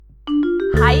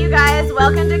Hi, you guys.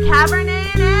 Welcome to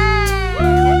Cabernet and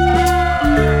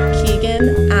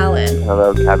Keegan Allen.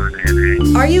 Hello,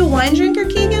 Cabernet. Are you a wine drinker,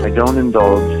 Keegan? I don't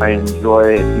indulge. I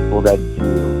enjoy people that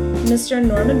do. Mr.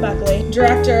 Norman Buckley,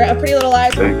 director of Pretty Little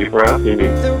Liars. Thank you for asking me.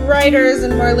 The writers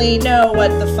and Marlene know what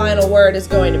the final word is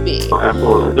going to be.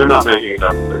 Absolutely. They're not making it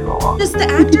up as they go along. Does the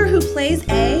actor who plays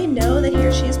A know that he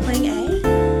or she is playing A?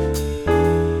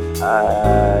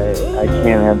 I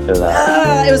can't answer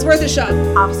that. It was worth a shot.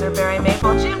 Officer Barry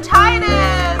Maple, Jim Titus.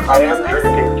 I am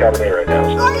drinking Cabernet right now.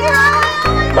 Oh,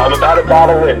 yeah. I'm about a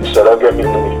bottle in, so don't get me in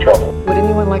any trouble. Would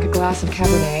anyone like a glass of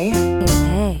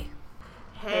Cabernet?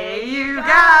 Hey, you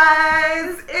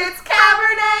guys. It's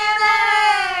Cabernet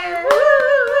and A.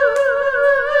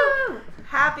 Woo!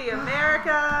 Happy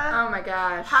America. Oh my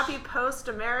gosh. Happy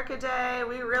post-America Day.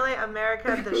 We really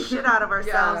America'd the shit out of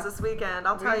ourselves this weekend.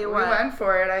 I'll tell you what. We went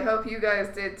for it. I hope you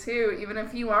guys did too, even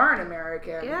if you aren't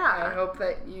American. Yeah. I hope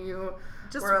that you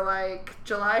Just- were like,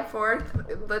 July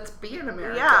 4th, let's be an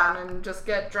American and just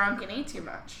get drunk and eat too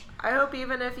much. I hope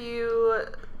even if you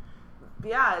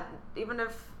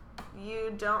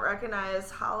don't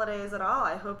recognize holidays at all,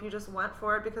 I hope you just went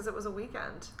for it because it was a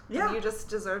weekend. Yeah. And you just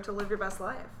deserve to live your best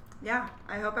life. Yeah,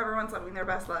 I hope everyone's living their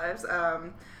best lives.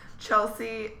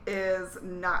 Chelsea is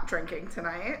not drinking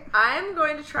tonight. I'm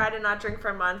going to try to not drink for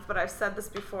a month, but I've said this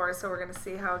before, so we're going to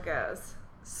see how it goes.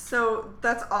 So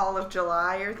that's all of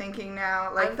July you're thinking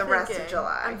now? Like rest of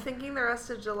July? I'm thinking the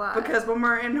rest of July. Because when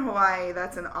we're in Hawaii,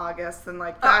 that's in August, and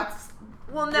that's...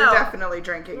 Well, no. You're definitely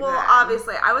drinking Well, then.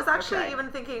 obviously. I was actually Okay. even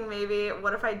thinking maybe,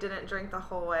 what if I didn't drink the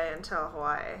whole way until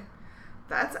Hawaii?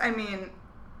 That's,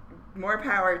 more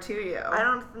power to you. I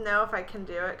don't know if I can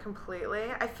do it completely.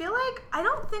 I feel like I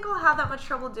don't think I'll have that much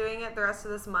trouble doing it the rest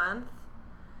of this month.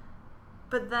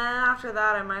 But then after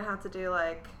that, I might have to do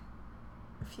like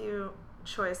a few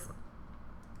choice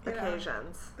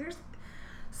occasions.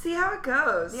 See how it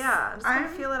goes. Yeah, just gonna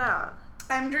feel it out.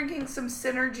 I'm drinking some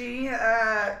Synergy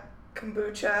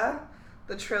kombucha,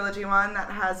 the trilogy one that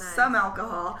has some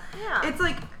alcohol. Yeah.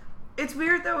 It's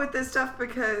weird though with this stuff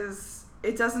because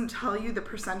it doesn't tell you the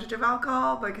percentage of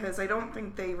alcohol because I don't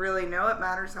think they really know. It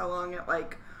matters how long it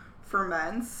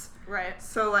ferments. Right.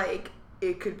 So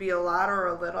it could be a lot or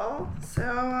a little.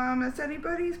 So it's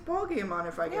anybody's ballgame on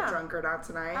if I get drunk or not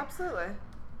tonight. Absolutely.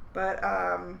 But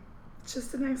it's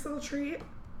just a nice little treat.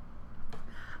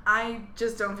 I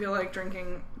just don't feel like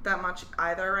drinking that much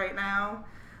either right now.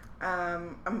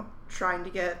 I'm trying to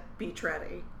get beach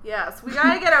ready. Yes, we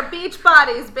gotta get our beach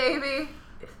bodies, baby.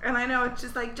 And I know it's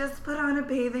just just put on a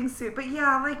bathing suit. But yeah,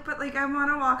 I want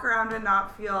to walk around and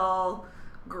not feel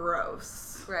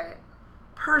gross. Right.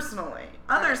 Personally.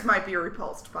 Others might be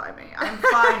repulsed by me. I'm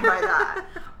fine by that.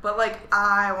 But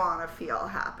I want to feel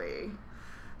happy.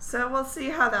 So we'll see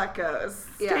how that goes.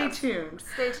 Stay tuned.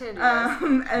 Stay tuned, guys.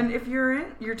 And if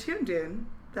you're tuned in,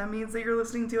 that means that you're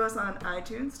listening to us on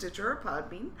iTunes, Stitcher, or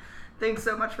Podbean. Thanks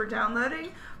so much for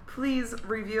downloading. Please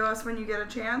review us when you get a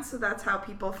chance, so that's how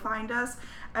people find us.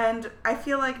 And I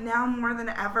feel like now more than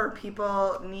ever,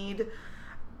 people need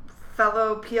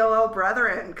fellow PLL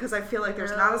brethren, because I feel like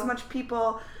there's not as much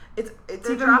people. It's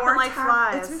even more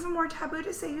flies. It's even more taboo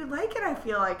to say you like it. I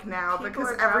feel like now People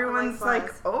because are dropping everyone's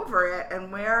flies. over it, and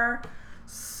we're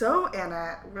so in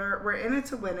it. We're in it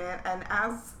to win it, and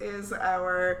as is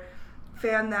our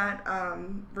fan that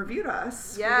reviewed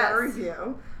us. Yes. We got a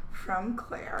review from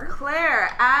Claire. Claire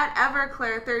at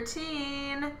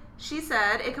Everclaire13. She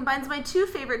said, it combines my two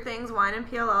favorite things, wine and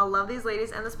PLL. Love these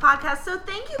ladies and this podcast. So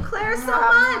thank you, Claire, so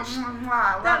much.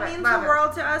 That means the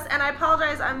world to us. And I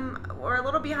apologize. We're a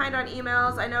little behind on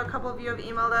emails. I know a couple of you have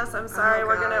emailed us. I'm sorry.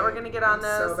 We're gonna get on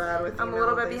this. So bad with I'm a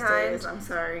little bit behind. Days. I'm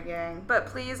sorry, gang. But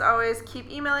please always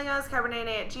keep emailing us,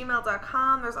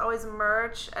 cabernetna@gmail.com. There's always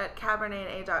merch at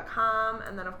cabernetna.com.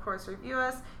 And then, of course, review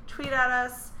us, tweet at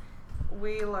us.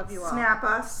 We love you all. Snap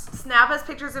us. Snap us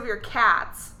pictures of your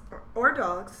cats. Or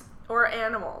dogs. Or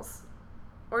animals.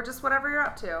 Or just whatever you're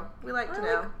up to. We like to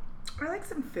know. I like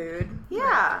some food.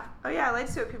 Yeah. Oh, yeah, I like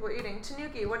to see what people are eating.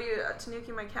 Tanuki,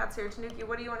 Tanuki, my cat's here. Tanuki,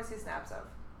 what do you want to see snaps of?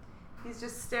 He's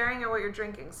just staring at what you're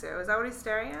drinking, Sue. Is that what he's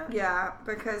staring at? Yeah,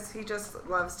 because he just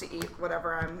loves to eat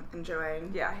whatever I'm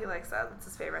enjoying. Yeah, he likes that. That's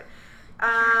his favorite.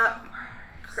 A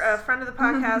friend of the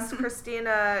podcast,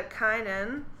 Christina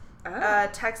Kynan,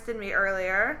 texted me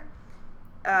earlier.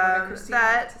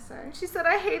 That she said,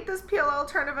 I hate this PLL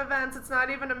turn of events. It's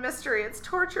not even a mystery. It's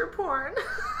torture porn.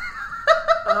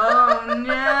 Oh,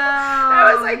 no.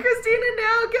 I was like, Christina,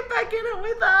 no, get back in it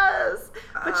with us.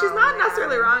 But she's not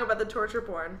necessarily wrong about the torture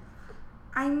porn.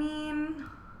 I mean,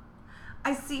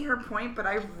 I see her point, but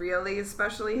I really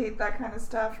especially hate that kind of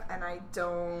stuff, and I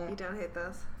don't... You don't hate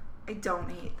this? I don't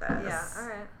hate this. Yeah,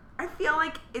 alright. I feel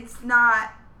like it's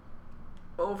not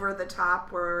over the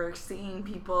top where we're seeing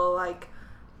people, like,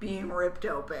 being ripped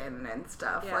open and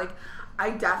stuff. Yeah. Like,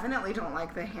 I definitely don't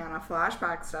like the Hannah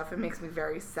flashback stuff. It makes me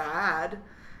very sad.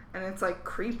 And it's, like,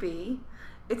 creepy.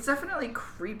 It's definitely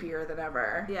creepier than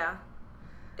ever. Yeah.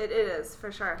 It is,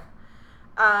 for sure.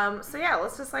 So yeah,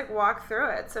 let's just like walk through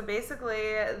it. So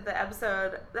basically the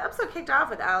episode kicked off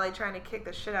with Allie trying to kick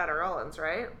the shit out of Rollins,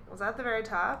 right? Was that the very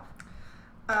top?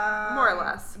 More or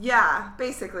less. Yeah,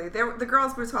 basically. The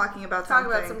girls were talking about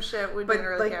some shit we didn't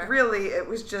really care. But, like, really, it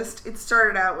was just, it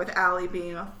started out with Allie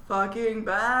being a fucking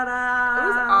badass. It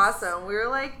was awesome. We were,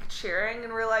 like, cheering,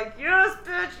 and we were like, yes,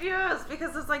 bitch, yes!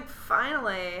 Because it's, like,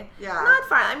 finally. Yeah. Not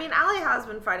finally. I mean, Allie has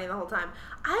been fighting the whole time.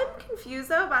 I'm confused,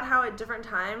 though, about how at different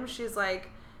times she's, like,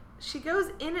 she goes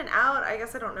in and out. I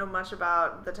guess I don't know much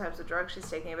about the types of drugs she's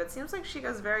taking, but it seems like she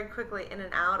goes very quickly in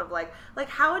and out of, like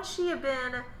how would she have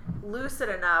been lucid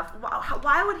enough?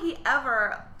 Why would he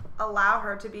ever allow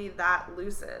her to be that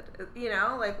lucid? You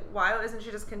know, like, why isn't she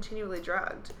just continually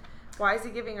drugged? Why is he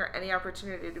giving her any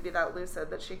opportunity to be that lucid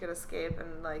that she could escape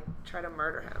and, like, try to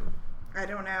murder him? I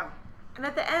don't know. And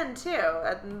at the end, too,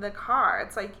 in the car,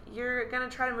 it's like, you're going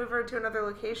to try to move her to another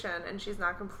location and she's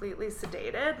not completely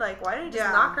sedated? Like, why didn't you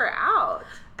just knock her out?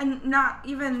 And not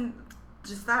even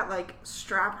just that, like,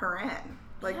 strap her in.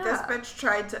 Like, this bitch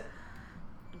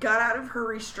got out of her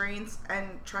restraints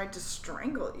and tried to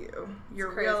strangle you.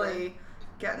 You're really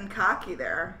getting cocky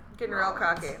there. Getting real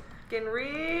cocky. Getting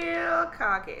real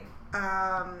cocky.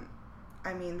 I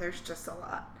mean, there's just a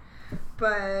lot.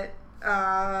 But,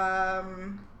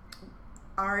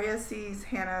 Arya sees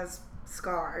Hannah's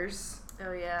scars.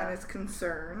 Oh, yeah. And is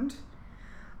concerned.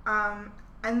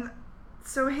 And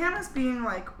so Hannah's being,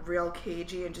 like, real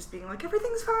cagey and just being like,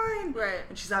 everything's fine. Right.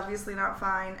 And she's obviously not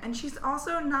fine. And she's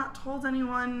also not told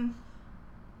anyone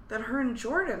that her and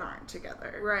Jordan aren't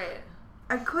together. Right.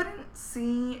 I couldn't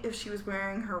see if she was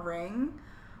wearing her ring,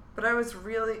 but I was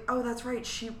really... Oh, that's right.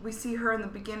 We see her in the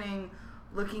beginning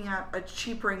looking at a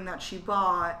cheap ring that she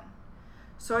bought.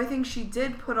 So I think she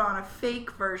did put on a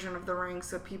fake version of the ring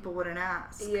so people wouldn't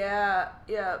ask. Yeah.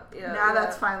 Now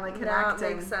that's finally connecting. Now it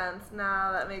makes sense.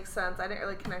 Now that makes sense. I didn't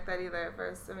really connect that either at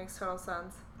first. It makes total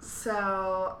sense.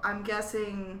 So I'm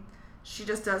guessing she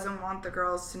just doesn't want the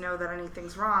girls to know that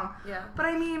anything's wrong. Yeah. But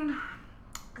I mean,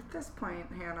 at this point,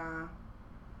 Hannah,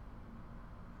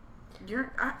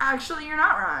 you're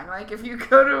not wrong. Like, if you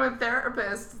go to a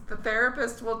therapist, the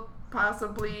therapist will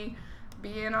possibly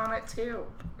be in on it too.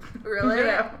 Really? You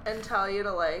know? And tell you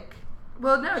to, like...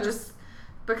 Well, no, just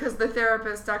because the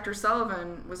therapist, Dr.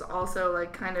 Sullivan, was also,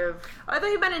 like, kind of... I thought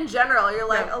you meant in general. You're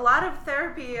like, Yeah. a lot of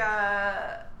therapeutic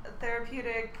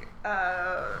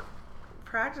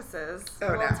practices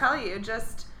will tell you,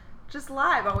 just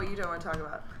lie about what you don't want to talk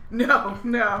about. No,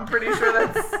 I'm pretty sure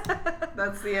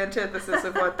that's the antithesis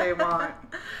of what they want.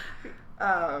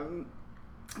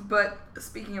 But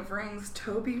speaking of rings,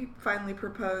 Toby finally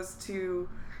proposed to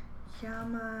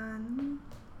Yaman.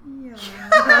 I don't know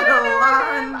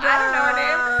her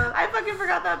name. I fucking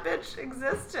forgot that bitch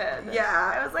existed.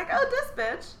 Yeah. I was like, oh, this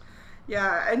bitch.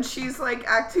 Yeah, and she's, like,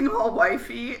 acting all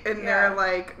wifey in their,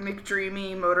 like,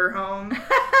 McDreamy motorhome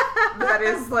that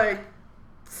is, like,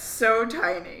 so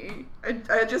tiny.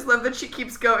 I just love that she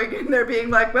keeps going in there being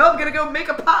like, well, I'm gonna go make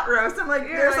a pot roast. I'm like,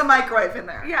 there's a microwave in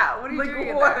there. Yeah, what are you doing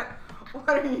in there? What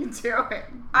are you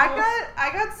doing?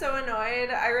 I got so annoyed.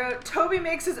 I wrote, Toby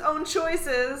makes his own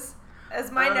choices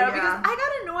as my note, because I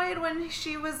got annoyed when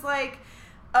she was like,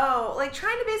 oh, like,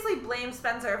 trying to basically blame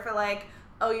Spencer for, like,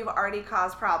 oh, you've already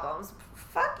caused problems.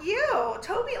 Fuck you.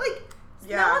 Toby, like,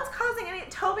 no one's causing any...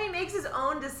 Toby makes his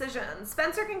own decisions.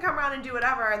 Spencer can come around and do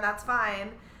whatever, and that's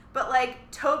fine. But, like,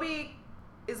 Toby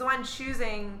is the one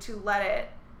choosing to let it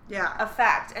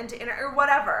affect and to or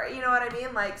whatever. You know what I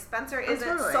mean? Like, Spencer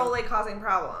isn't solely causing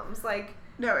problems. Like...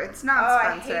 No, it's not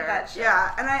Spencer. I hate that shit.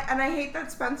 Yeah, and I hate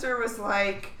that Spencer was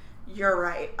like, you're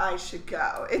right, I should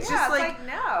go. It's just like,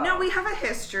 no, we have a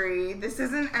history. This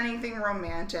isn't anything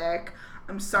romantic.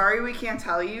 I'm sorry we can't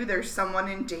tell you. There's someone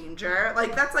in danger.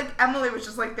 Like, that's like, Emily was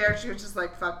just like there. She was just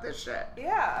like, fuck this shit.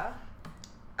 Yeah.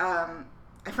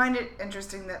 I find it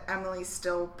interesting that Emily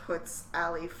still puts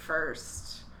Allie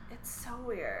first. It's so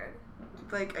weird.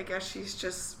 Like, I guess she's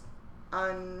just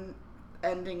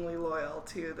unendingly loyal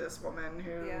to this woman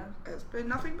who has been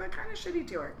nothing but kind of shitty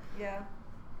to her. Yeah.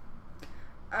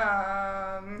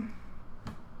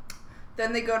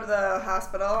 Then they go to the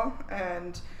hospital,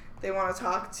 and They want to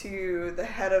talk to the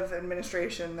head of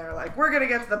administration. They're like, we're going to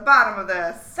get to the bottom of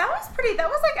this. That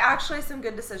was like actually some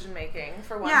good decision making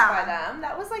for once by them.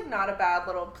 That was like not a bad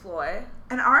little ploy.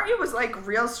 And Arya was like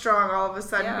real strong all of a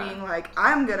sudden being like,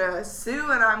 I'm going to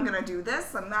sue and I'm going to do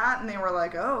this and that. And they were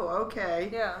like, oh,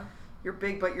 okay. Yeah. You're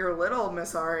big but you're little,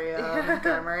 Miss Arya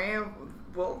Montgomery.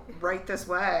 We'll right this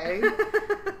way.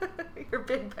 You're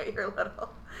big but you're little.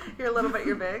 You're little but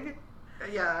you're big.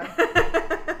 Yeah.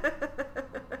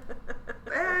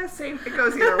 Same. It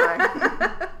goes either way.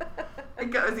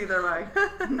 It goes either way.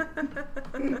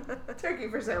 Turkey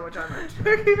for sandwich on lunch.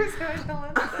 Turkey for sandwich on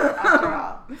lunch. After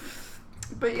all.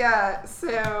 But yeah,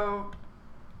 so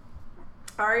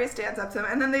Arya stands up to him,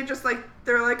 and then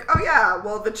they're like, oh yeah,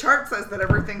 well the chart says that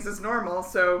everything's as normal,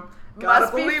 so gotta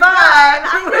must be believe fine. that.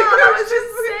 I know, that was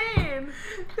insane.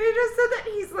 They just said that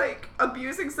he's like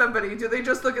abusing somebody. Do they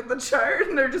just look at the chart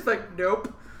and they're just like,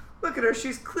 nope. Look at her,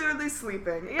 she's clearly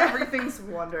sleeping. Yeah. Everything's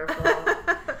wonderful.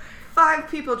 5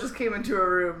 people just came into a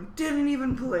room, didn't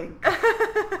even blink.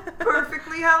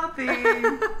 Perfectly healthy.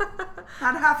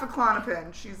 Had half a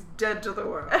Klonopin. She's dead to the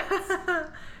world.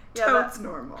 Totes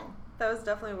normal. That was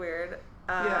definitely weird.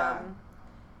 Yeah.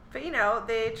 But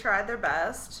they tried their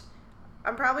best.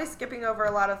 I'm probably skipping over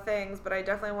a lot of things, but I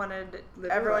definitely wanted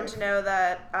everyone to know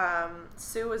that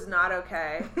Sue was not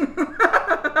okay.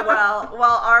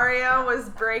 While Arya was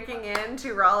breaking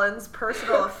into Rollins'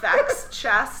 personal effects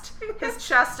chest, his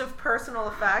chest of personal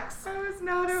effects. I was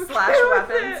not okay / with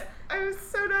weapons. it. I was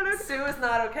so not okay. Sue was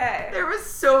not okay. There was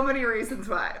so many reasons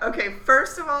why. Okay,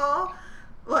 first of all,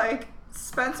 like,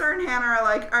 Spencer and Hannah are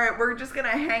like, all right, we're just gonna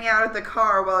hang out at the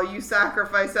car while you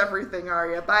sacrifice everything,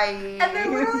 Arya. Bye. And they're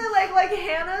literally like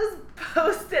Hannah's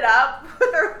posted up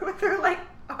with her like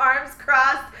arms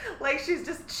crossed, like she's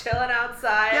just chilling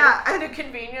outside at a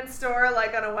convenience store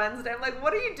like on a Wednesday. I'm like,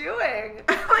 what are you doing?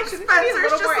 Like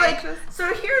Spencer's just like,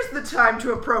 so here's the time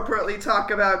to appropriately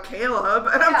talk about Caleb,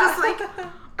 and I'm just like,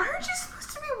 aren't you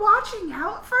supposed to be watching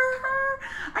out for her?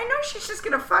 I know she's just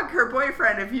gonna fuck her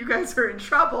boyfriend if you guys are in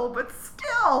trouble, but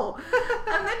still.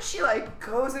 And then she like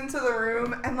goes into the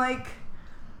room and like,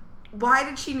 why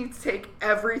did she need to take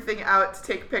everything out to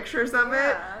take pictures of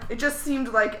it? It just seemed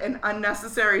like an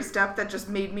unnecessary step that just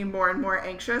made me more and more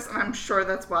anxious, and I'm sure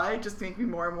that's why it just made me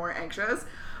more and more anxious.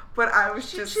 But I was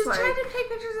she's like, trying to take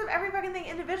pictures of every fucking thing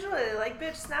individually. Like,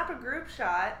 bitch, snap a group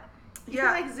shot. You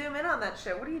can like zoom in on that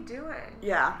shit. What are you doing?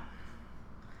 Yeah.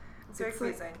 It's very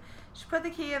confusing. She put the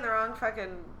key in the wrong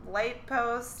fucking light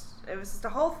post. It was just a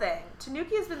whole thing.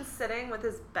 Tanuki has been sitting with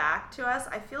his back to us,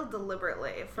 I feel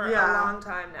deliberately, for a long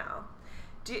time now.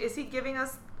 Is he giving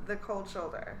us the cold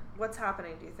shoulder? What's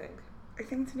happening, do you think? I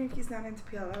think Tanuki's not into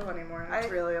PLO anymore, and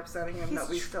it's really upsetting him that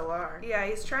we still are. Yeah,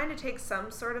 he's trying to take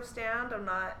some sort of stand. I'm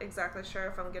not exactly sure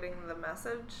if I'm getting the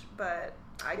message, but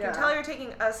I can tell you're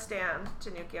taking a stand,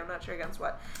 Tanuki. I'm not sure against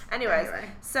what.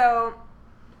 Anyway. So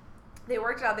they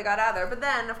worked it out. They got out of there. But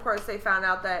then, of course, they found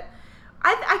out that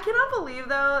I cannot believe,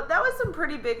 though, that was some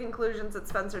pretty big conclusions that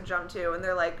Spencer jumped to. And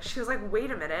she was like,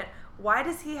 wait a minute. Why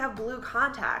does he have blue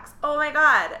contacts? Oh my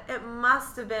God. It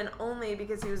must have been only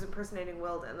because he was impersonating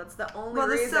Wilden. That's the only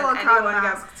reason anyone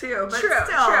mask too. But true.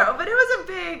 But it was a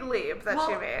big leap that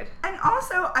she made. And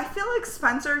also, I feel like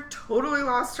Spencer totally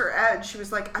lost her edge. She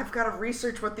was like, I've got to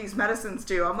research what these medicines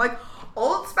do. I'm like,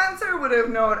 old Spencer would have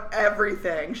known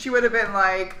everything. She would have been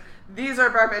like, these are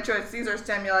barbiturates, these are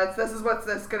stimulants, this is what's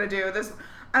this gonna do, this,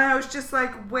 and I was just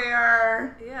like,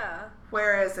 where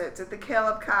is it? Did the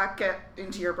Caleb cock get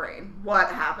into your brain? What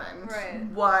happened? Right.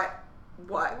 What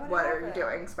are you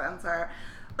doing, Spencer?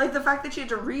 Like, the fact that she had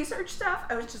to research stuff,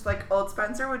 I was just like, old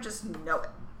Spencer would just know it.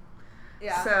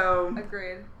 Yeah. So,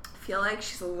 agreed. I feel like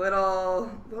she's a little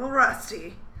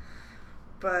rusty,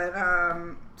 but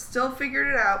still figured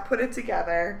it out, put it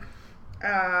together,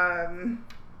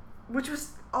 which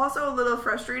was also a little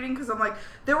frustrating because I'm like,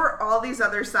 there were all these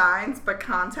other signs, but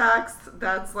context,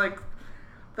 that's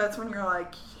when you're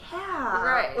like, yeah.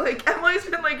 Right. Like, Emily's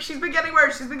been like, she's been getting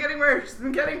worse.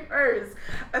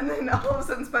 And then all of a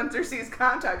sudden Spencer sees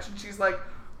context and she's like,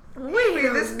 wait,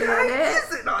 this guy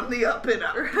isn't on the up and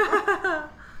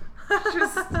up.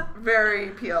 Just very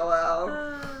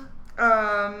PLL.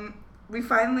 We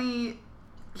finally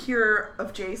hear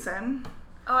of Jason.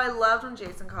 Oh, I loved when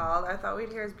Jason called. I thought we'd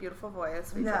hear his beautiful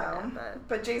voice.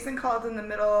 But Jason called in the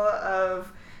middle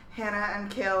of Hannah and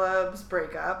Caleb's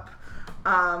breakup,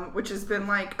 which has been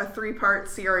like a 3-part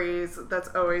series that's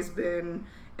always been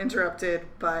interrupted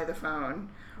by the phone.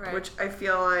 Right. Which I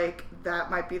feel like that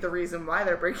might be the reason why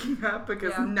they're breaking up,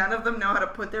 because none of them know how to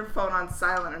put their phone on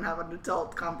silent and have an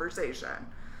adult conversation.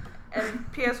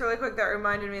 And P.S. really quick, that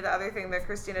reminded me the other thing that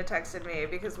Christina texted me,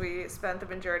 because we spent the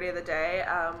majority of the day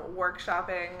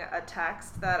workshopping a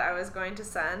text that I was going to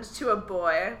send to a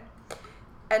boy.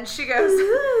 And she goes,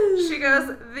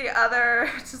 the other,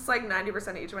 just like 90%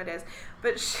 of each of my days,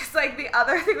 but she's like, the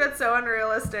other thing that's so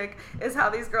unrealistic is how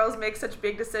these girls make such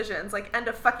big decisions, like end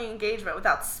a fucking engagement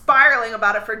without spiraling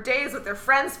about it for days with their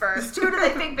friends first. Who do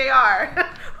they think they are?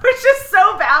 Which is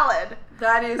so valid.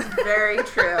 That is very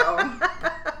true.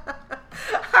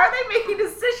 Are they making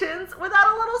decisions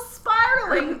without a little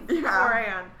spiraling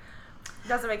beforehand?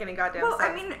 Doesn't make any goddamn sense.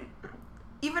 I mean,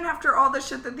 even after all the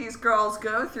shit that these girls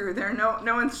go through,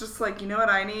 no one's just like, you know what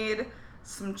I need?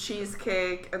 Some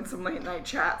cheesecake and some late night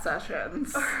chat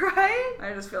sessions. Right?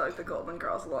 I just feel like the Golden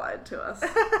Girls lied to us.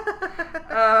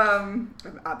 I'm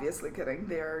obviously kidding.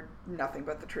 They're nothing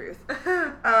but the truth.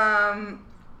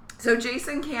 So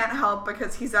Jason can't help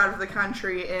because he's out of the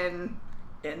country in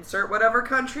insert whatever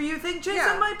country you think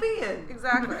Jason might be in.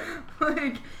 Exactly.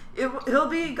 Like, he'll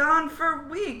be gone for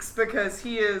weeks because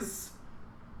he is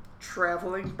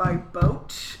traveling by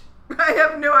boat. I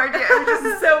have no idea. It was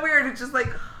just so weird. It's just like,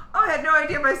 oh, I had no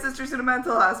idea my sister's in a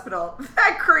mental hospital.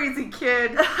 That crazy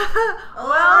kid. All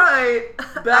right.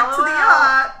 Back to the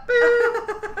yacht.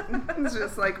 Boom. It's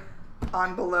just like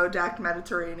on below deck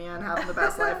Mediterranean, having the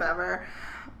best life ever.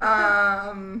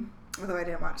 Although I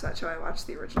didn't watch that show, I watched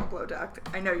the original Below Deck.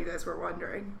 I know you guys were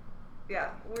wondering. Yeah,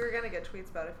 we were gonna get tweets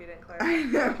about it if you didn't clarify. I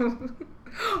know.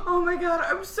 Oh my god,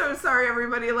 I'm so sorry,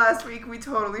 everybody. Last week we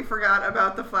totally forgot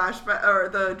about the flashback or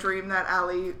the dream that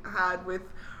Allie had with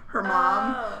her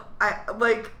mom.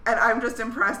 And I'm just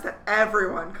impressed that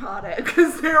everyone caught it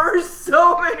because there were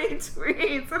so many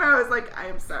tweets, and I was like,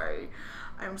 I'm sorry.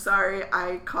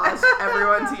 I caused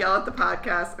everyone to yell at the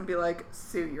podcast and be like,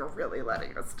 Sue, you're really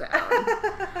letting us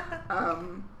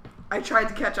down. I tried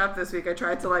to catch up this week. I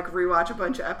tried to rewatch a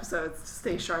bunch of episodes to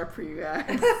stay sharp for you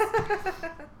guys.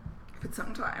 But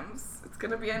sometimes it's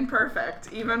gonna be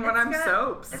imperfect, even when I'm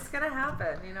soaps. It's gonna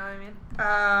happen, you know what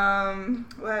I mean?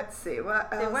 Let's see,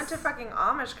 what else? They went to fucking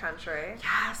Amish country.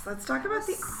 Yes, let's talk about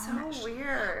the Amish. So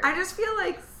weird. I just feel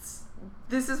like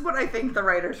this is what I think the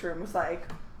writer's room was like.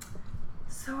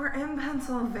 So we're in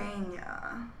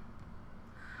Pennsylvania.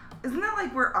 Isn't that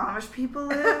like where Amish people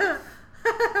live?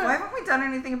 Why haven't we done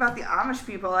anything about the Amish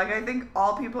people? I think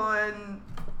all people in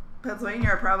Pennsylvania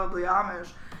are probably Amish.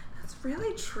 That's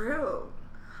really true.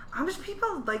 Amish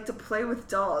people like to play with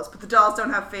dolls, but the dolls don't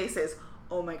have faces.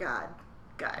 Oh my god.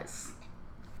 Guys.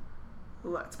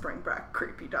 Let's bring back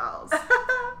creepy dolls.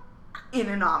 In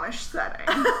an Amish setting.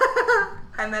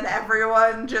 And then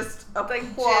everyone just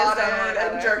applauded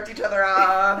and jerked each other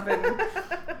off, and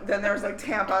then there was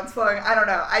tampons flowing. I don't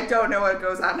know. I don't know what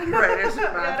goes on in the writer's room,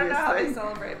 obviously. I don't know how they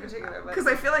celebrate in particular. Because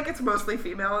I feel like it's mostly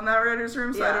female in that writer's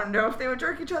room, so I don't know if they would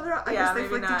jerk each other off. I guess they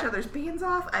flicked each other's beans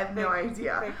off. I have no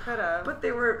idea. They could have. But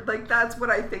they were, that's what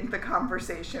I think the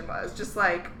conversation was. Just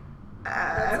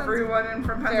everyone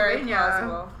from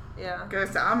Pennsylvania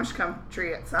goes to Amish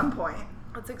country at some point.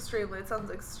 It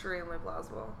sounds extremely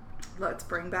plausible. Let's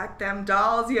bring back them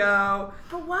dolls, yo.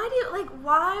 But why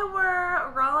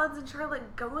were Rollins and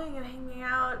Charlotte going and hanging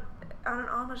out on an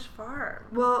Amish farm?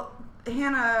 Well,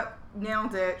 Hannah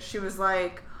nailed it. She was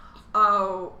like,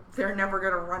 oh, they're never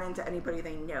going to run into anybody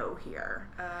they know here.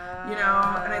 And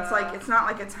it's not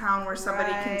like a town where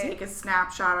somebody can take a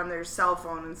snapshot on their cell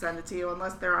phone and send it to you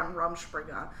unless they're on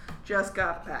Rumspringa. Just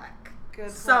got back. Good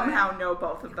point. Somehow know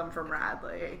both of them from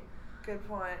Radley. Good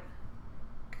point.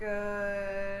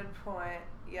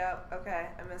 Yep, okay.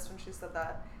 I missed when she said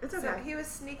that. It's okay. So he was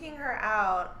sneaking her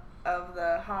out of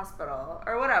the hospital,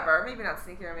 or whatever. Maybe not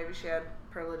sneaking her, maybe she had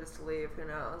privileges to leave, who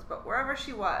knows. But wherever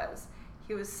she was,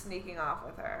 he was sneaking off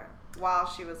with her while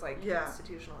she was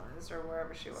institutionalized, or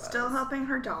wherever she was. Still helping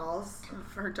her dolls,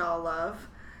 her doll love.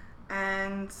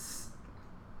 And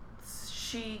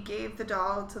she gave the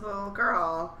doll to the little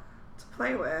girl to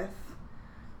play with,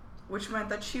 which meant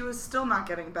that she was still not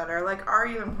getting better.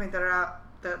 Ari even pointed out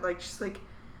that, she's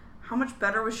how much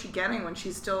better was she getting when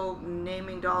she's still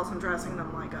naming dolls and dressing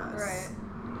them like us?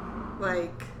 Right.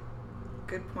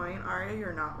 Good point, Aria,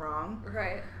 you're not wrong.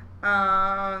 Right.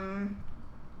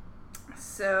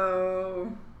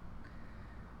 So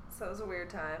it was a weird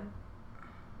time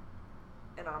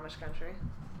in Amish country.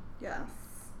 Yes.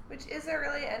 Which, is there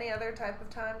really any other type of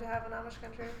time to have in Amish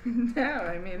country? No,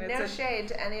 I mean, it's no shade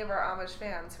to any of our Amish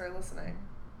fans who are listening.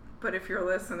 But if you're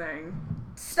listening...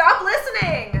 Stop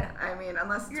listening! I mean,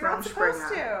 unless it's You're not supposed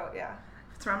to, yeah.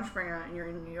 If it's Rumspringa and you're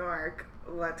in New York,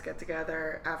 let's get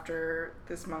together after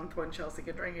this month when Chelsea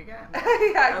can drink again. Yeah,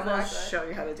 exactly. And we'll show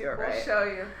you how to do it right. We'll show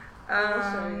you.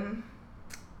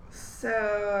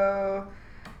 So,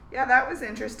 Yeah, that was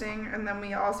interesting. And then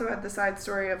we also had the side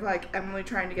story of, like, Emily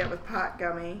trying to get with Pot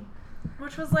Gummy.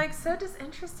 Which was, like, so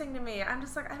disinteresting to me. I'm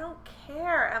just like, I don't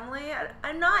care, Emily.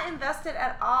 I'm not invested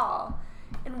at all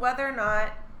in whether or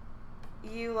not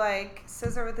you, like,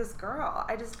 scissor with this girl.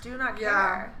 I just do not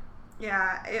care.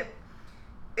 Yeah,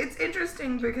 it's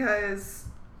interesting because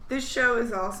this show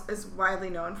is widely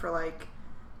known for, like,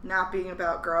 not being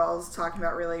about girls, talking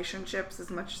about relationships as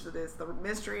much as it is the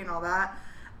mystery and all that.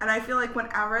 And I feel like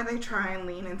whenever they try and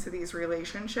lean into these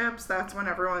relationships, that's when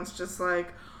everyone's just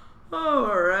like, oh,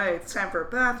 all right, it's time for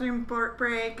a bathroom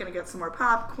break, gonna get some more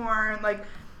popcorn. Like,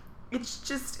 it's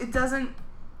just, it doesn't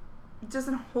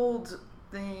hold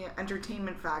the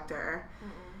entertainment factor.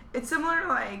 It's similar to,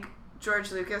 like,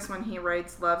 George Lucas when he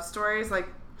writes love stories, like,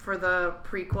 for the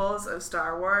prequels of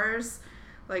Star Wars.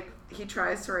 Like, he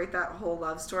tries to write that whole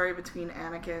love story between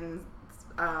Anakin's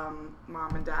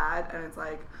mom and dad, and it's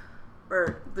like,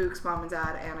 or Luke's mom and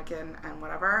dad, Anakin, and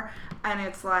whatever, and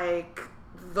it's like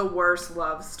the worst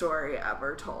love story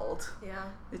ever told. Yeah.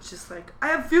 It's just like, I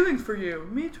have feelings for you.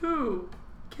 Me too.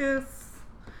 Kiss.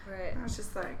 Right. I was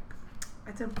just like,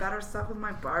 I did better stuff with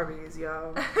my Barbies,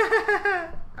 yo.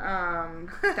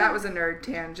 That was a nerd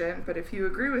tangent, but if you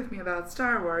agree with me about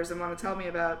Star Wars and want to tell me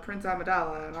about Prince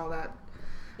Amidala and all that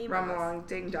rum-along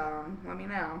ding-dong, let me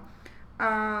know.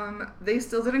 They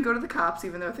still didn't go to the cops,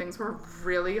 even though things were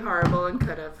really horrible and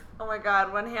could have. Oh my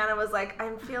God, when Hannah was like,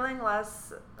 I'm feeling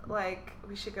less like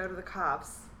we should go to the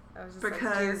cops. I was just like,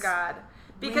 dear God.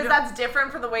 Because that's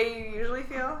different from the way you usually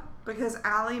feel? Because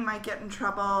Allie might get in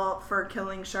trouble for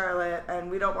killing Charlotte,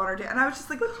 and we don't want her to. And I was just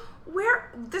like,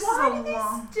 where? Why do they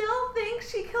still think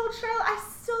she killed Charlotte? I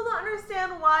still don't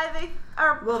understand why they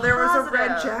are Well, there was a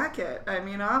red jacket. I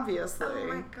mean, obviously. Oh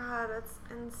my God, that's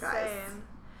insane. Guys.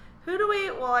 Who do we,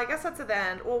 well, I guess that's at the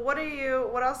end. Well, what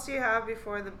else do you have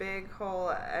before the big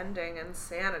whole ending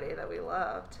insanity that we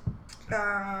loved?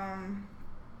 I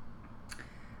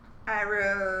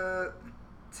wrote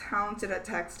talented at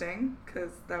texting,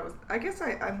 because that was, I guess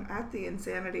I'm at the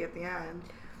insanity at the end.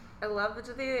 I love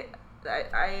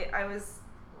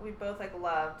we both, like,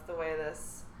 loved the way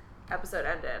this episode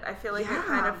ended. I feel like it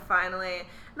kind of finally,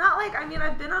 not like, I mean,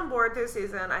 I've been on board through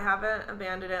season. I haven't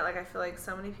abandoned it. Like, I feel like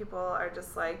so many people are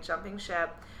just, like, jumping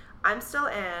ship. I'm still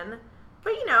in.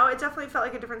 But, you know, it definitely felt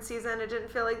like a different season. It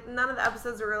didn't feel like, none of the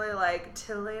episodes were really, like,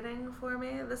 titillating for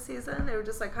me this season. They were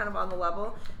just, like, kind of on the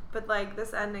level. But, like,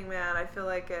 this ending, man, I feel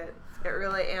like it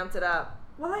really amped it up.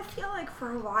 Well, I feel like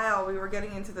for a while we were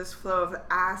getting into this flow of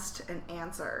asked and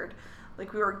answered.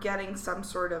 Like, we were getting some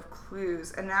sort of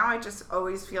clues. And now it just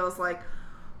always feels like,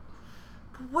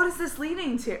 what is this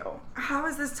leading to? How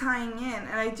is this tying in?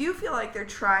 And I do feel like they're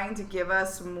trying to give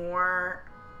us more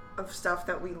of stuff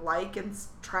that we like and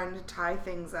trying to tie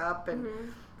things up and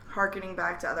hearkening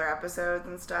back to other episodes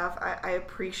and stuff. I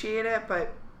appreciate it,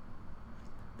 but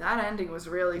that ending was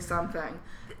really something.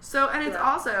 So, and it's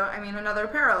also, I mean, another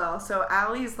parallel. So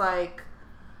Allie's, like,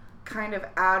 kind of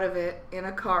out of it in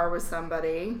a car with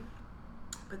somebody,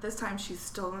 but this time she's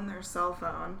stolen their cell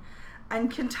phone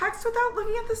and can text without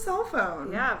looking at the cell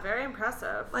phone. Yeah, very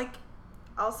impressive. Like,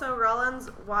 also, Rollins,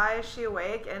 why is she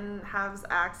awake and has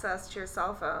access to your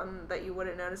cell phone that you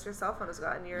wouldn't notice your cell phone is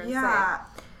gone? You're insane. Yeah,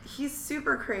 he's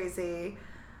super crazy,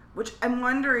 which I'm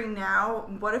wondering now,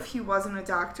 what if he wasn't a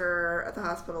doctor at the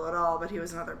hospital at all, but he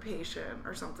was another patient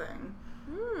or something?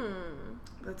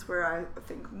 That's where I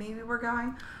think maybe we're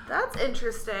going. That's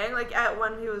interesting. Like,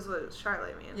 when he was with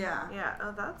Charlotte, I mean. Yeah. Yeah.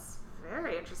 Oh, that's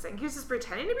very interesting. He was just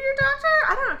pretending to be your doctor?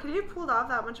 I don't know. Could he have pulled off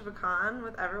that much of a con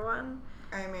with everyone?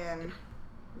 I mean,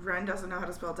 Ren doesn't know how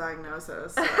to spell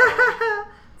diagnosis. So.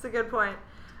 That's a good point.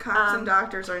 Cops and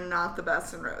doctors are not the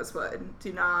best in Rosewood.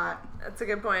 Do not. That's a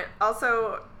good point.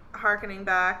 Also, harkening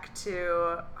back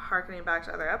to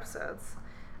other episodes.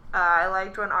 I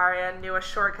liked when Arya knew a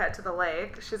shortcut to the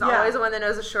lake. She's always the one that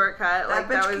knows a shortcut. That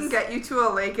bitch can get you to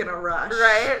a lake in a rush.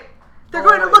 Right? They're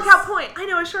going to Lookout Point. I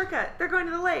know a shortcut. They're going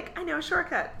to the lake. I know a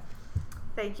shortcut.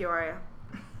 Thank you, Arya.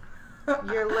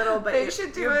 You're little, but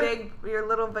you're big. You're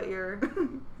little, but you're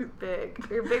big.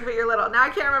 You're big, but you're little. Now I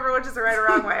can't remember which is the right or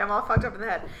wrong way. I'm all fucked up in the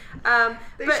head.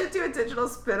 They should do a digital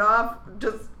spin-off,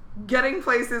 just getting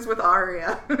places with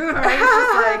Arya. Right? It's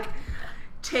just like,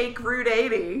 take Route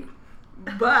 80,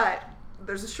 but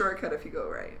there's a shortcut if you go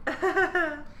right.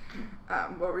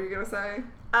 What were you going to say?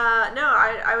 No,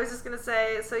 I was just going to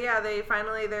say, so yeah,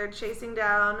 they're chasing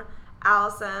down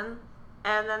Allison,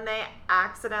 and then they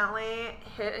accidentally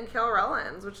hit and kill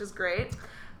Rollins, which is great.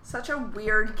 Such a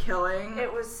weird killing.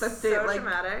 It was so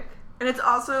dramatic. And it's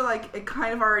also, like, it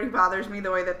kind of already bothers me the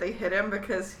way that they hit him,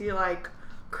 because he, like,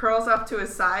 curls up to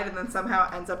his side and then somehow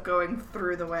ends up going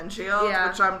through the windshield,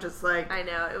 which I'm just like, I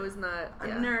know, it was not,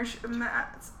 inertia,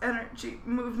 mass, energy,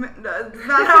 movement, that's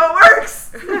not how it works.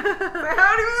 That's not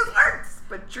how it works.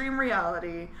 But dream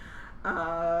reality,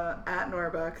 at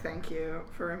Norbuck, thank you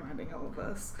for reminding all of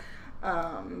us.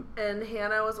 And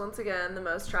Hannah was once again the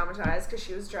most traumatized because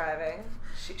she was driving.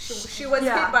 She was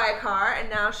hit by a car, and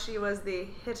now she was the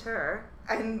hitter.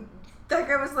 And that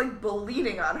guy was like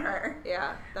bleeding on her.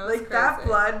 Yeah, that was like crazy. That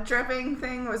blood dripping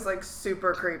thing was like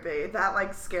super creepy. That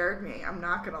like scared me. I'm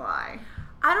not gonna lie.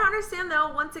 I don't understand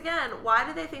though. Once again, why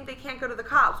do they think they can't go to the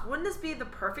cops? Wouldn't this be the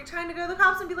perfect time to go to the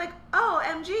cops and be like, "Oh,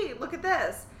 MG, look at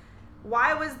this"?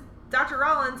 Why was Dr.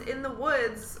 Rollins in the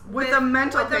woods with a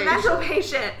mental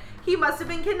patient? He must have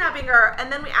been kidnapping her, and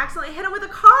then we accidentally hit him with a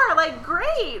car. Like,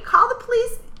 great. Call the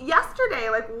police yesterday.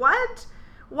 Like, what?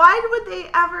 Why would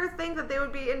they ever think that they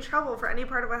would be in trouble for any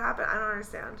part of what happened? I don't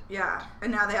understand. Yeah,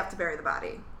 and now they have to bury the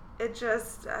body. It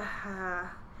just,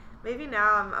 maybe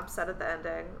now I'm upset at the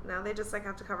ending. Now they just, like,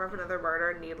 have to cover up another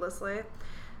murder needlessly.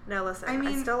 No, listen, I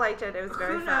mean, I still liked it. It was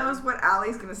very fun. Who knows what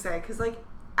Allie's going to say? Because, like,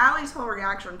 Allie's whole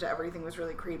reaction to everything was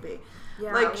really creepy.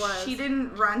 Yeah, like, it was. She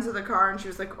didn't run to the car and she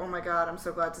was like, "Oh my God, I'm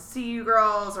so glad to see you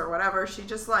girls," or whatever. She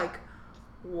just, like,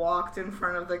 walked in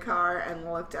front of the car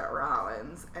and looked at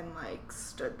Rollins and, like,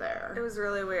 stood there. It was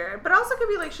really weird. But also could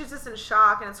be, like, she's just in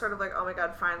shock and it's sort of like, oh my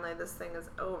God, finally this thing is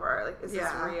over. Like, is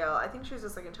this real? I think she was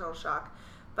just, like, in total shock.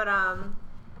 But,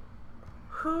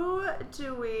 who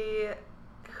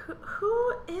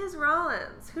is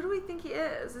Rollins? Who do we think he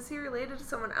is? Is he related to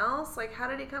someone else? Like, how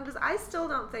did he come? Because I still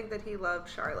don't think that he loved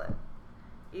Charlotte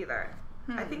either.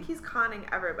 I think he's conning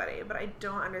everybody, but I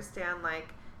don't understand,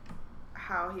 like,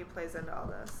 how he plays into all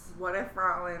this. What if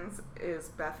Rollins is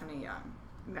Bethany Young?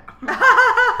 No.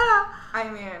 I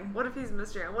mean, what if he's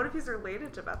Mr. Young? What if he's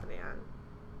related to Bethany Young?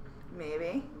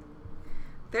 Maybe.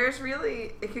 There's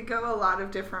really, it could go a lot of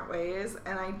different ways,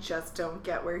 and I just don't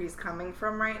get where he's coming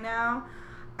from right now.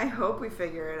 I hope we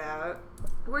figure it out.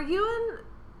 Were you and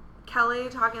Kelly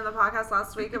talking on the podcast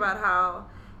last week about how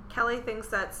Kelly thinks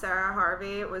that Sarah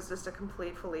Harvey was just a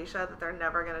complete Felicia, that they're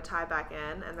never going to tie back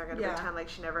in, and they're going to pretend like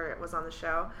she never was on the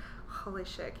show? Holy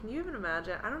shit, can you even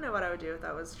imagine? I don't know what I would do if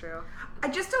that was true. I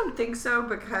just don't think so,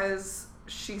 because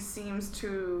she seems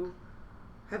to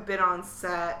have been on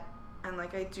set, and,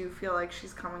 like, I do feel like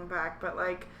she's coming back, but,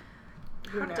 like,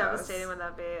 who knows? How devastating would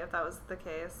that be if that was the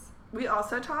case? We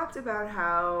also talked about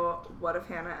how, what if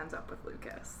Hannah ends up with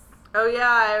Lucas? Oh, yeah,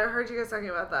 I heard you guys talking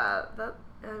about that.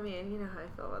 I mean, you know how I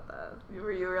feel about that.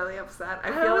 Were you really upset? I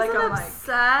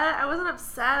wasn't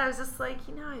upset. I was just like,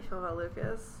 you know how I feel about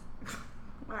Lucas.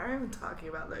 Why are we even talking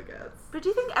about Lucas? But do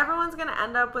you think everyone's going to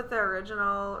end up with their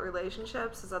original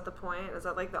relationships? Is that the point? Is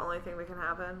that, like, the only thing that can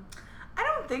happen? I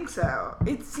don't think so.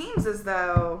 It seems as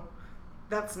though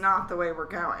that's not the way we're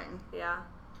going. Yeah.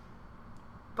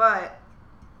 But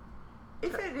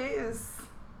if it is,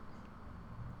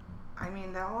 I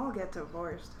mean, they'll all get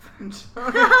divorced eventually.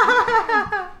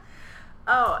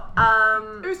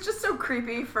 It was just so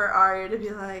creepy for Arya to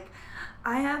be like,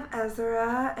 "I have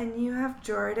Ezra and you have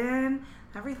Jordan.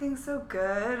 Everything's so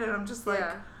good." And I'm just like,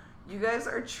 you guys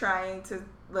are trying to,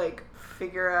 like,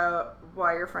 figure out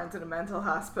why your friend's in a mental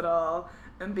hospital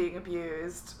and being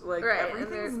abused. Like,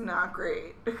 everything's not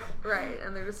great. Right,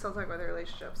 and they're just still talking about their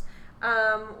relationships.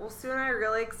 Well, Sue and I are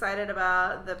really excited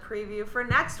about the preview for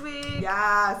next week.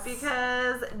 Yes.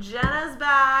 Because Jenna's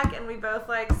back, and we both,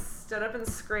 like, stood up and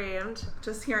screamed.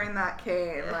 Just hearing that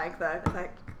cane, like, that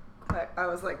click, click, I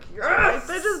was like, yes!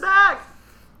 Bitch is back!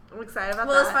 I'm excited about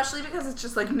that. Well, especially because it's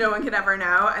just, like, no one can ever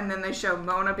know, and then they show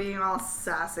Mona being all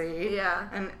sassy. Yeah.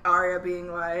 And Arya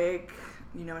being like,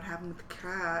 you know what happened with the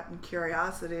cat, and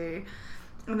curiosity.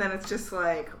 And then it's just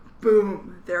like,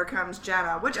 boom, there comes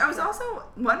Jenna. Which I was also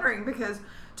wondering, because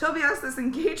Toby has this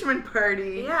engagement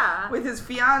party with his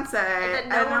fiance. And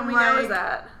no one knows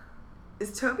that.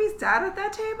 Is Toby's dad at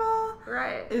that table?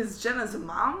 Right. Is Jenna's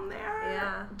mom there?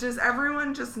 Yeah. Does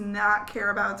everyone just not care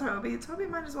about Toby? Toby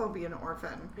might as well be an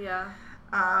orphan. Yeah.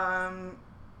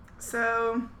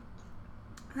 So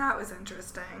that was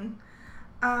interesting.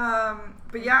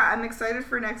 But yeah, I'm excited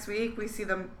for next week. We see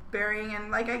them burying, and,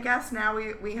 like, I guess now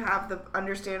we have the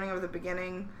understanding of the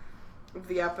beginning of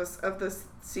the episode of this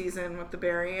season with the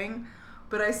burying,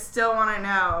 but I still want to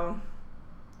know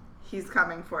he's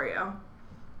coming for you.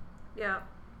 Yeah.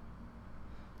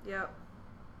 Yep.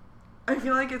 I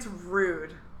feel like it's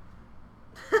rude.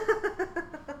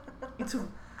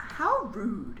 How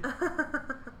rude.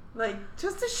 Like,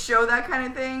 just to show that kind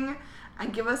of thing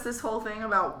and give us this whole thing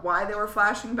about why they were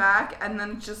flashing back, and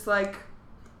then just like,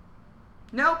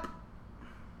 nope.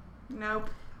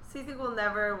 So you think we'll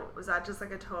never, was that just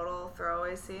like a total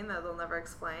throwaway scene that they'll never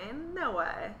explain? No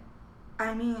way.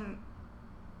 I mean,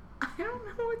 I don't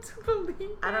know what to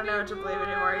believe. I don't know what to believe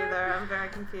anymore either. I'm very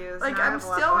confused. Like, Now I I'm have a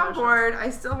lot of still on emotions. board. I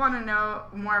still want to know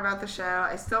more about the show.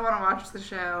 I still want to watch the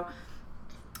show.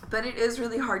 But it is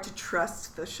really hard to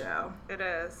trust the show. It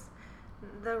is.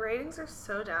 The ratings are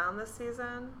so down this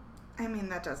season. I mean,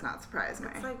 that does not surprise me.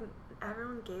 It's like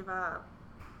everyone gave up.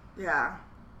 Yeah.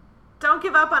 Don't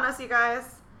give up on us, you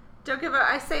guys. Don't give up.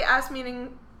 I say us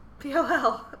meaning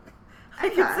PLL. I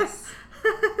guess.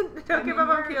 Don't give up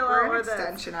on PLL We're or an this.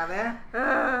 extension of it.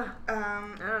 I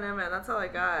don't know, man. That's all I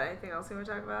got. Anything else you want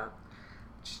to talk about?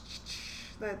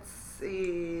 Let's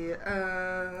see.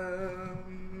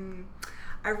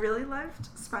 I really loved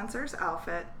Spencer's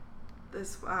outfit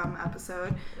this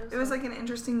episode. It was like an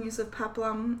interesting use of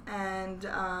peplum, and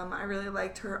I really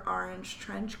liked her orange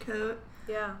trench coat.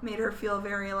 Yeah. Made her feel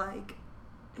very like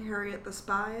Harriet the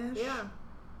Spy-ish. Yeah.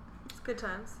 It's good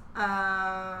times.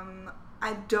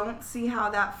 I don't see how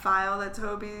that file that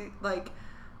Toby, like,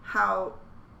 how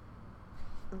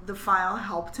the file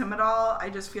helped him at all. I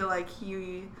just feel like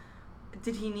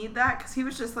did he need that? Because he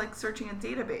was just, like, searching a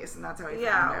database, and that's how he found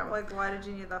Yeah, him. like, why did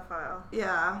you need that file?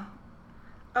 Yeah.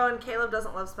 Oh, and Caleb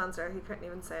doesn't love Spencer. He couldn't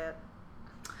even say it.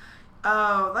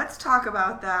 Oh, let's talk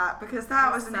about that, because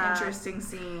that was an sad. interesting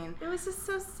scene. It was just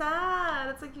so sad.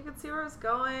 It's like you could see where it was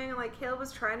going. Like, Caleb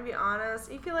was trying to be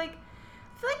honest. I feel like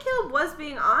Caleb was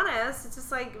being honest. It's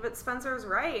just like, but Spencer was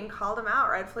right and called him out,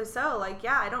 rightfully so. Like,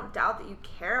 yeah, I don't doubt that you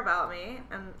care about me.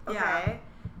 And okay. Yeah.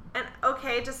 And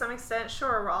okay, to some extent,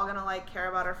 sure, we're all gonna, like, care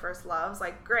about our first loves.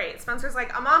 Like, great. Spencer's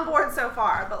like, I'm on board so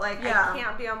far, but, like, Yeah. I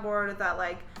can't be on board with that,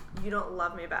 like, you don't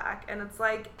love me back. And it's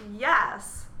like,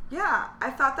 yes. Yeah, I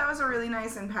thought that was a really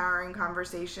nice, empowering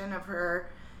conversation of her,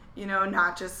 you know,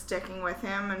 not just sticking with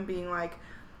him and being like,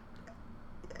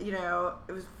 you know,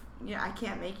 it was, you know, I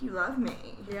can't make you love me.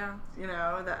 Yeah. You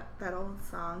know, that old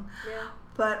song. Yeah.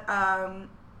 But I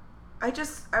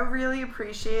really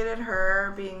appreciated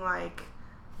her being like,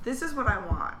 this is what I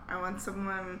want. I want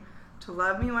someone to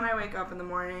love me when I wake up in the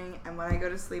morning and when I go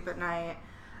to sleep at night.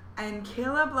 And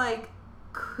Caleb, like,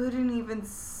 couldn't even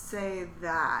say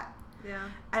that. Yeah.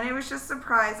 And it was just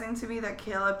surprising to me that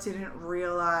Caleb didn't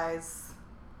realize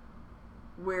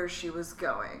where she was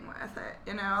going with it.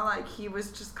 You know, like, he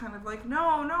was just kind of like,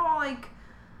 no, like,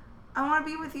 I want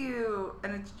to be with you.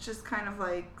 And it's just kind of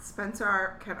like,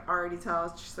 Spencer can already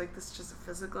tell. She's like, this is just a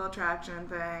physical attraction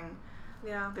thing.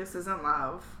 Yeah. This isn't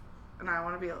love. And I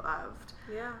want to be loved.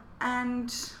 Yeah.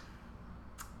 And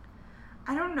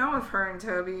I don't know if her and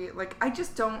Toby, like, I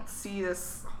just don't see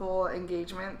this whole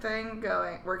engagement thing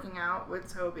working out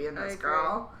with Toby and this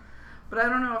girl. But I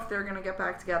don't know if they're going to get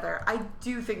back together. I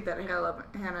do think that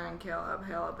Hannah and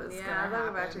Caleb is going to happen. They'll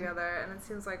get back together. And it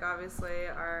seems like, obviously,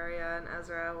 Arya and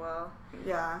Ezra will.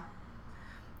 Yeah.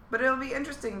 But it'll be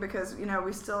interesting because, you know,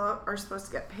 we still are supposed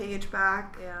to get Paige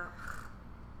back. Yeah.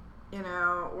 You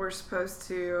know, we're supposed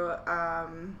to,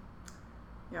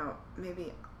 you know,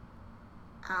 maybe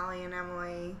Allie and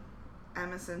Emily,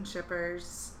 Emerson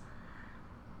shippers.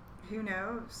 Who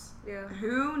knows? Yeah.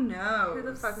 Who knows? Who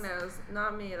the fuck knows?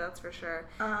 Not me, that's for sure.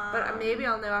 But maybe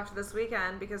I'll know after this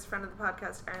weekend because friend of the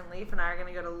podcast, Erin Leaf, and I are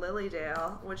going to go to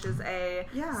Lilydale, which is a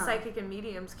psychic and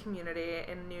mediums community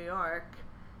in New York.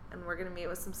 And we're going to meet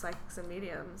with some psychics and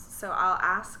mediums. So I'll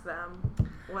ask them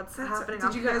what's happening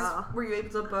on PLL. Were you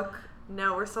able to book?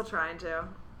 No, we're still trying to.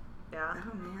 Yeah.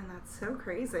 Oh man, that's so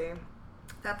crazy.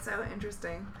 That's so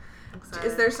interesting. Excited.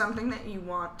 Is there something that you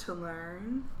want to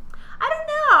learn? I don't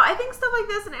know. I think stuff like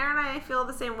this, and Erin and I feel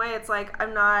the same way. It's like,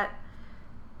 I'm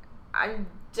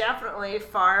definitely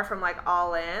far from, like,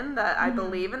 all in that I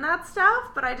believe in that stuff,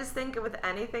 but I just think with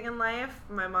anything in life,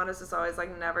 my motto is just always,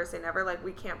 like, never say never. Like,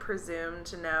 we can't presume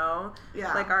to know,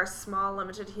 like, our small,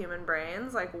 limited human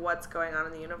brains, like, what's going on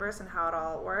in the universe and how it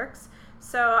all works.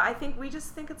 So I think we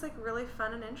just think it's, like, really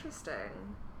fun and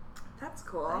interesting. That's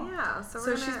cool. Yeah.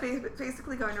 So she's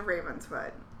basically going to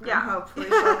Ravenswood. Yeah. And hopefully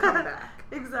she'll come back.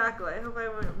 Exactly. I hope I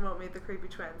won't meet the creepy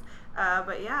twins.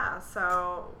 But yeah,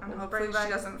 so... And we'll hopefully bring back...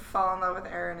 she doesn't fall in love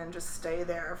with Erin and just stay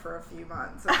there for a few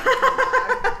months.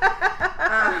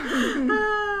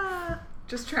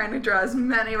 Just trying to draw as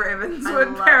many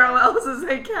Ravenswood parallels as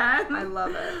I can. I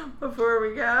love it. Before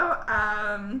we go.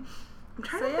 I'm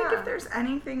trying to think yeah. if there's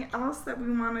anything else that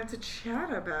we wanted to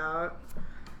chat about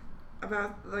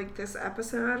like this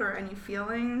episode or any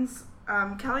feelings.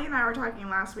 Kelly and I were talking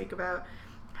last week about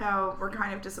how we're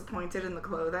kind of disappointed in the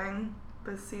clothing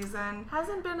this season.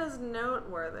 Hasn't been as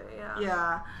noteworthy, yeah.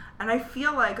 Yeah. And I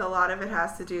feel like a lot of it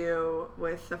has to do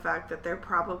with the fact that they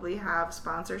probably have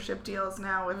sponsorship deals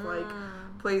now with like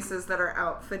places that are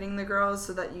outfitting the girls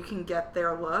so that you can get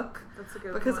their look. That's a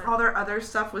good because point. all their other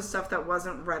stuff was stuff that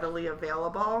wasn't readily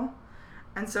available.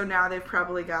 And so now they've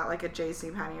probably got like a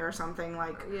JCPenney or something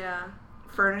like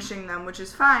furnishing them, which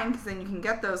is fine because then you can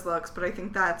get those looks. But I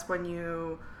think that's when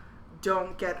you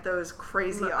don't get those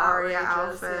crazy Aria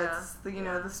outfits,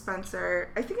 the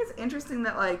Spencer. I think it's interesting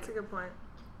that like... That's a good point.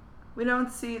 We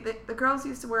don't see... The girls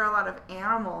used to wear a lot of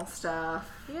animal stuff.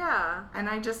 Yeah. And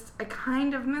I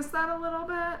kind of miss that a little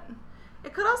bit.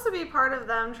 It could also be part of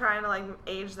them trying to, like,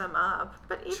 age them up.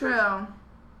 True.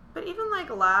 But even, like,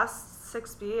 last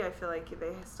 6B, I feel like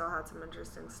they still had some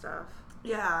interesting stuff.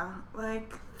 Yeah.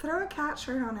 Like, throw a cat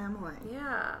shirt on Emily.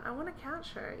 Yeah. I want a cat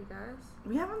shirt, you guys.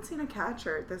 We haven't seen a cat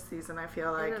shirt this season, I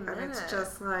feel like. In a minute. And it's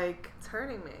just, like... It's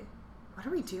hurting me. What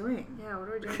are we doing? Yeah, what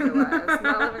are we doing with our lives?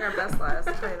 Not living our best lives,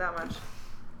 I'll tell you that much.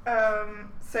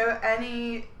 So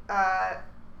any,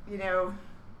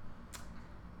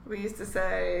 we used to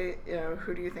say,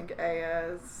 who do you think A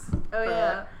is? Oh,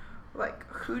 yeah. Like,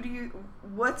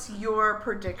 what's your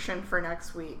prediction for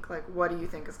next week? Like, what do you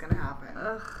think is going to happen?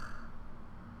 Ugh.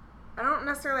 I don't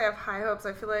necessarily have high hopes.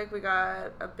 I feel like we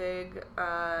got a big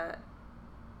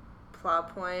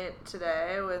plot point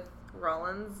today with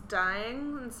Rollins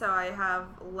dying, and so I have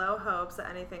low hopes that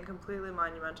anything completely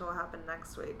monumental will happen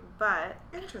next week. But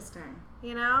interesting. I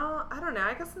don't know.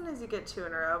 I guess sometimes you get 2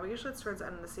 in a row, but usually it's towards the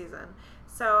end of the season.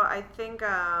 So I think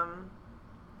I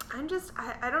don't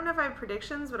know if I have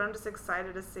predictions, but I'm just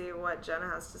excited to see what Jenna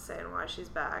has to say and why she's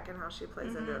back and how she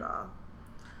plays into it all.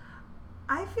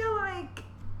 I feel like,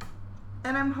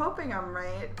 and I'm hoping I'm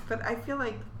right, but I feel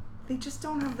like they just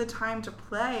don't have the time to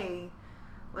play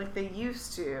like they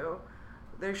used to.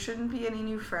 There shouldn't be any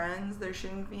new friends. There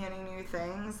shouldn't be any new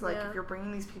things. Like, if you're bringing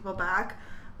these people back,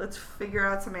 let's figure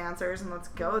out some answers and let's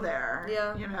go there.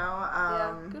 Yeah.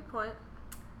 Yeah, good point.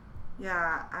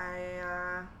 Yeah,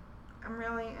 I'm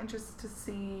really interested to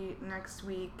see next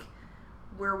week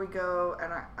where we go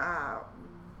and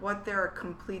what their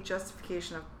complete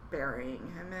justification of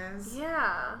burying him is.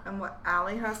 Yeah. And what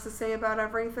Allie has to say about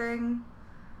everything.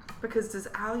 Because does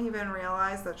Allie even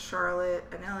realize that Charlotte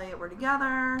and Elliot were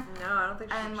together? No, I don't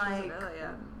think she knows that yet.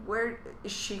 Where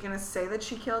is she going to say that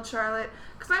she killed Charlotte?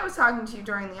 Because I was talking to you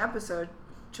during the episode,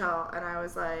 Chell, and I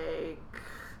was like,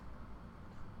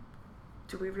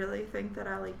 do we really think that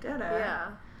Allie did it?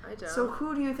 Yeah, I do. So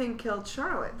who do you think killed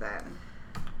Charlotte then?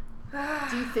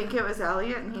 Do you think it was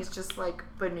Elliot and he's just like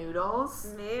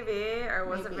Banoodles? Maybe. Or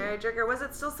was it Mary Drake? Or was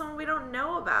it still someone we don't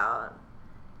know about?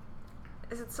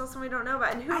 Is it still someone we don't know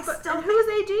about? And who's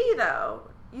AD, though?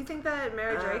 You think that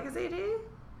Mary Drake is AD?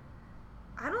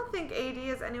 I don't think AD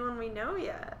is anyone we know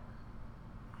yet.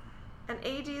 And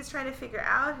AD is trying to figure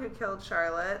out who killed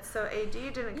Charlotte, so AD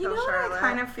didn't kill Charlotte. You know what I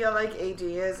kind of feel like AD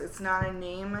is? It's not a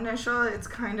name initial. It's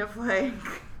kind of like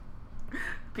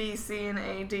BC and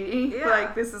AD. Yeah.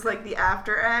 Like, this is like the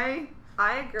after A.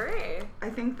 I agree. I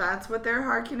think that's what they're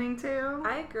hearkening to.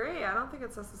 I agree. I don't think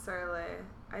it's necessarily...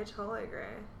 I totally agree.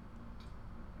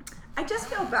 I just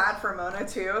feel bad for Mona,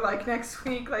 too. Like, next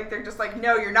week, like, they're just like,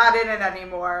 no, you're not in it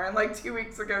anymore. And, like, 2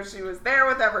 weeks ago, she was there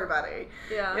with everybody.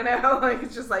 Yeah. Like,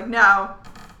 it's just like, no.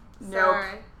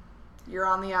 Sorry. Nope. You're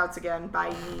on the outs again.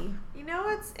 Bye. You know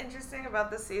what's interesting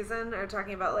about this season, or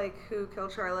talking about, like, who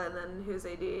killed Charlotte and then who's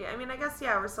AD? I mean, I guess,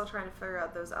 we're still trying to figure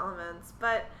out those elements.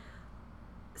 But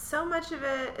so much of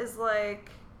it is, like,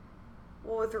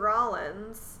 well, with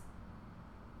Rollins...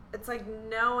 It's like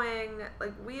knowing,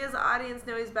 like, we as the audience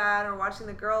know he's bad, or watching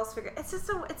the girls figure. It's just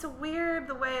it's a weird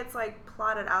the way it's like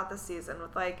plotted out this season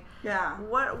with like,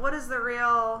 what is the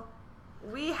real?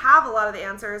 We have a lot of the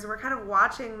answers, and we're kind of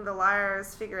watching the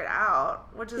liars figure it out,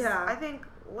 which is I think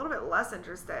a little bit less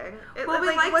interesting. We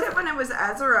liked it when it was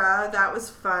Ezra. That was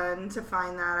fun to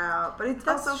find that out, but it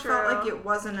also felt like it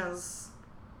wasn't as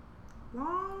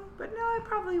long. But no, it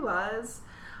probably was.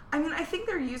 I mean, I think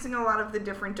they're using a lot of the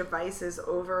different devices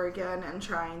over again and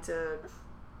trying to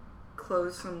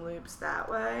close some loops that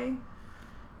way.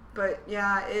 But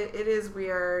yeah, it is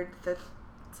weird that,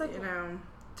 it's like,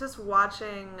 just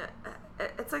watching,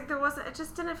 it's like it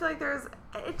just didn't feel like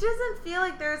it doesn't feel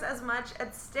like there's as much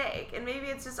at stake. And maybe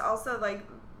it's just also like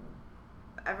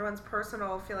everyone's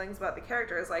personal feelings about the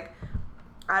characters. Like,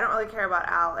 I don't really care about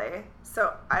Allie,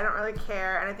 so I don't really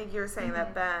care. And I think you were saying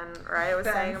that Ben, right? Was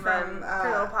saying about Pretty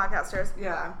Little Podcasters.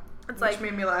 Yeah. Which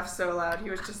made me laugh so loud. He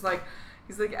was just like,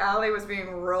 he's like, Allie was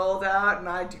being rolled out, and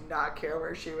I do not care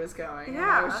where she was going.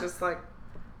 Yeah. And I was just like,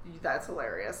 that's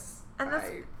hilarious. And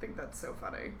I think that's so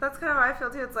funny. That's kind of how I feel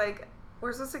too. It's like,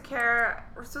 we're supposed to care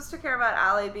about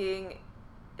Allie being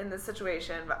in this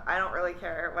situation, but I don't really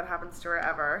care what happens to her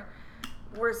ever.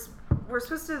 We're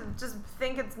supposed to just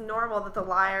think it's normal that the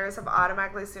liars have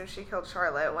automatically assumed she killed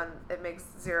Charlotte when it makes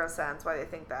zero sense why they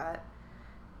think that.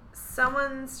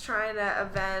 Someone's trying to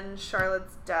avenge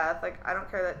Charlotte's death. Like, I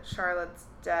don't care that Charlotte's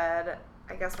dead.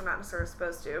 I guess we're not necessarily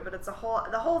supposed to, but it's the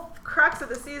whole crux of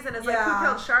the season is like, who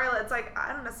killed Charlotte? It's like,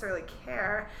 I don't necessarily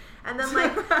care. And then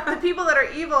like the people that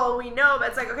are evil, we know, but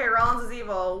it's like, okay, Rollins is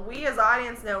evil. We as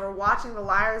audience know, we're watching the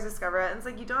liars discover it, and it's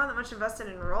like, you don't have that much invested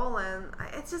in Roland.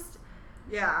 It's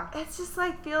just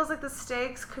like, feels like the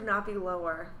stakes could not be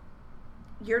lower.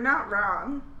 You're not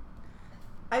wrong.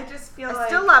 I just feel I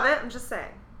still love it, I'm just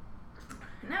saying.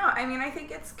 No, I mean, I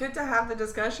think it's good to have the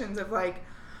discussions of like,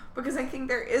 because I think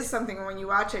there is something when you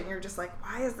watch it and you're just like,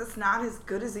 why is this not as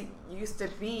good as it used to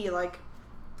be? Like,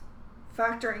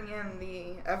 factoring in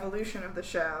the evolution of the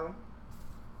show,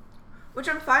 which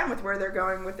I'm fine with where they're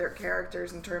going with their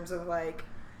characters in terms of like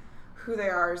who they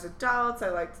are as adults. I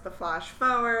liked the flash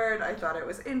forward. I thought it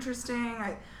was interesting.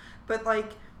 But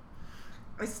like,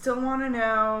 I still want to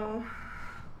know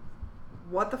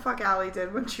what the fuck Allie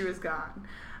did when she was gone.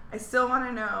 I still want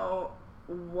to know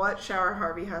what Shower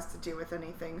Harvey has to do with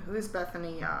anything. Who's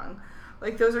Bethany Young?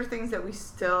 Like, those are things that we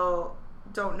still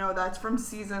don't know. That's from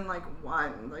season, like,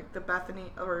 1. Like, the Bethany,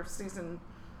 or season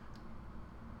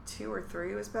 2 or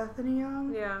 3 was Bethany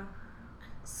Young? Yeah.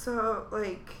 So,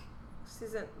 like...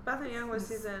 Bethany Young was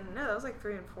no, that was like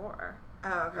 3 and 4. Oh,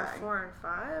 okay. Or 4 and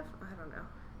 5?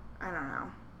 I don't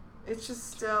know. It's just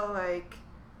still, like...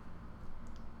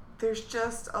 There's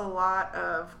just a lot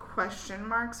of question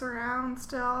marks around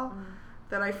still.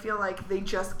 That I feel like they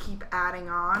just keep adding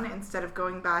on instead of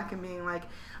going back and being like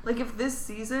if this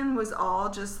season was all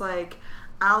just like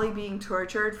Allie being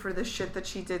tortured for the shit that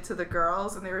she did to the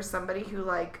girls, and there was somebody who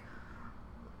like,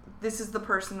 this is the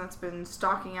person that's been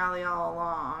stalking Allie all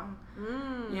along,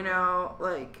 you know,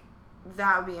 like,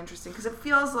 that would be interesting, because it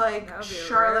feels like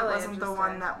Charlotte really wasn't the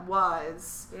one that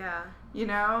was, you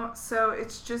know, so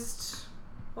it's just,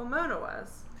 well, Mona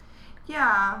was,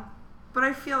 but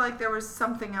I feel like there was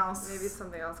something else. Maybe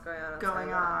something else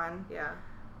going on. Yeah.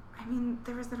 I mean,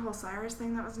 there was that whole Cyrus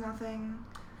thing that was nothing.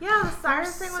 Yeah, the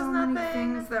Cyrus thing was so nothing. Many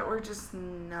things that were just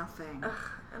nothing. Ugh.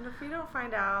 And if we don't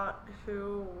find out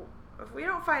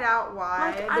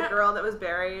why the girl that was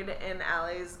buried in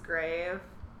Allie's grave,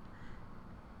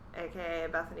 aka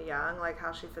Bethany Young, like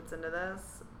how she fits into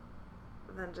this,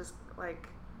 then just like,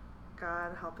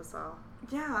 God help us all.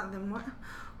 Yeah, then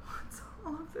what's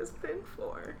all of this been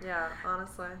for? Yeah,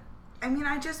 honestly. I mean,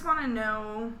 I just want to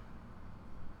know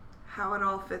how it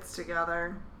all fits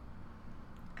together.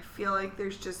 I feel like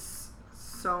there's just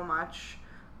so much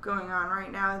going on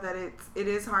right now that it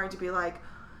is hard to be like,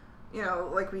 you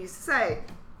know, like we used to say,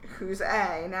 who's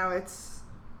A? Now it's,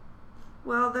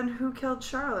 well, then who killed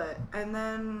Charlotte? And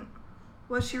then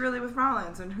was she really with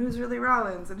Rollins? And who's really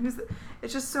Rollins? And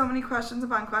it's just so many questions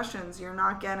upon questions. You're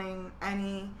not getting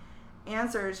any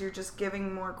answers. You're just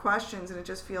giving more questions, and it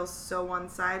just feels so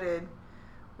one-sided.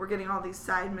 We're getting all these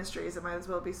side mysteries. It might as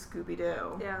well be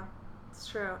Scooby-Doo. Yeah, it's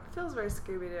true. It feels very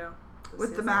Scooby-Doo.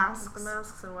 With the masks. With the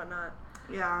masks and whatnot.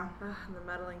 Yeah. And the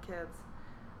meddling kids.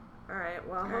 All right,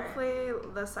 well, hopefully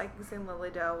the Psychic Scene Lily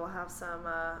Doe will have some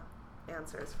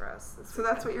answers for us this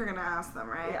weekend. That's what you're going to ask them,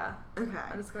 right? Yeah. Okay.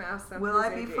 I'm just going to ask them. Will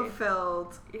I be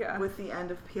fulfilled with the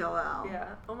end of PLL?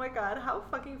 Yeah. Oh my God, how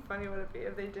fucking funny would it be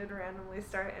if they did randomly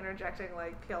start interjecting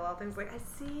like PLL things like, I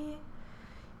see,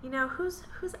 you know, who's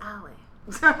Allie?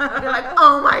 I'd be like,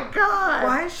 oh my God.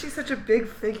 Why is she such a big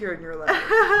figure in your life?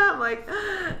 I'm like,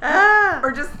 ah.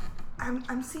 Or just,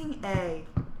 I'm seeing A.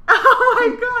 Oh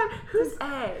my God. Who's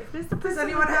A? Who's the person? Does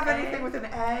anyone have anything with an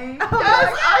A? Oh,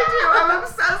 yes, I do. I'm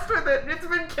obsessed with it. It's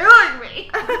been killing me.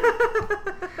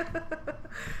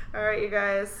 All right, you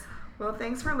guys. Well,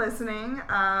 thanks for listening.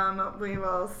 We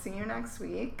will see you next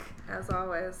week. As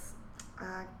always.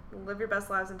 Live your best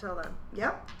lives until then.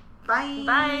 Yep. Bye.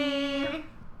 Bye.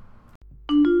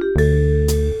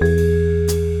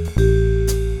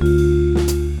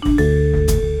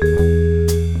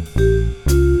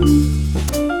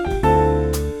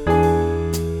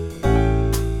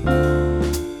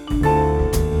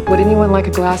 Would anyone like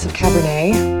a glass of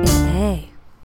Cabernet?